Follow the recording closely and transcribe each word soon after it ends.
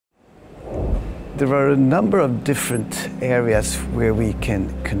There are a number of different areas where we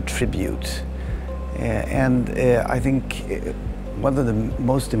can contribute. I think one of the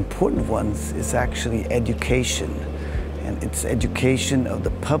most important ones is actually education. And it's education of the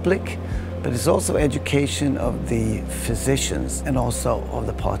public, but it's also education of the physicians and also of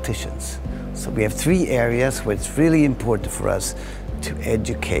the politicians. So we have three areas where it's really important for us to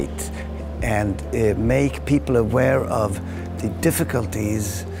educate and make people aware of the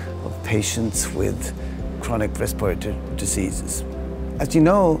difficulties of patients with chronic respiratory diseases. As you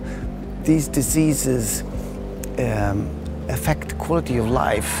know, these diseases affect quality of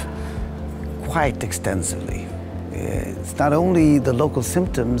life quite extensively. It's not only the local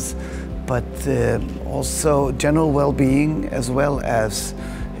symptoms, but also general well-being as well as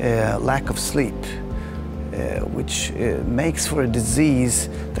lack of sleep, which makes for a disease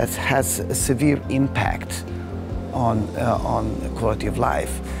that has a severe impact on quality of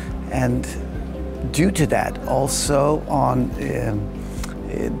life. And due to that, also on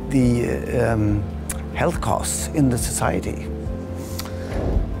the health costs in the society.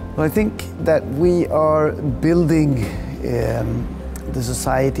 Well, I think that we are building the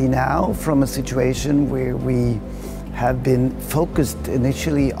society now from a situation where we have been focused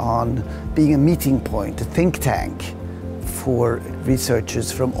initially on being a meeting point, a think tank for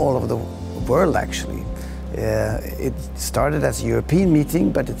researchers from all over the world, actually. It started as a European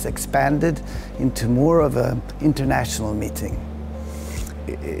meeting, but it's expanded into more of an international meeting.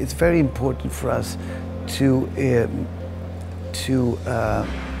 It's very important for us to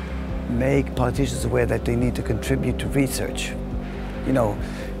make politicians aware that they need to contribute to research. You know,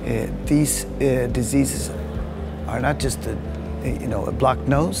 these diseases are not just a blocked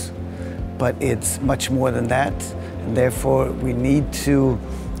nose, but it's much more than that, and therefore we need to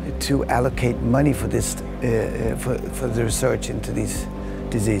allocate money for this for the research into these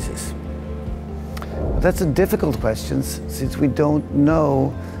diseases. But that's a difficult question, since we don't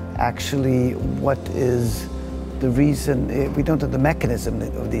know actually what is the reason. We don't know the mechanism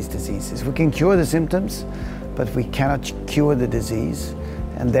of these diseases. We can cure the symptoms, but we cannot cure the disease,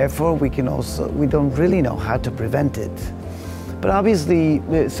 and therefore we don't really know how to prevent it. But obviously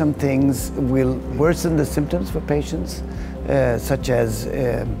some things will worsen the symptoms for patients, such as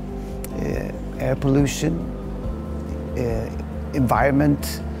air pollution,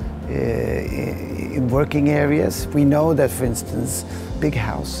 environment in working areas. We know that, for instance, big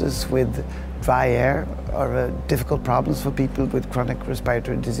houses with dry air are difficult problems for people with chronic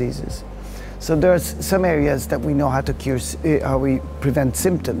respiratory diseases. So there's some areas that we know how to cure, how we prevent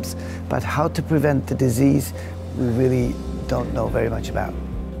symptoms, but how to prevent the disease, we really don't know very much about.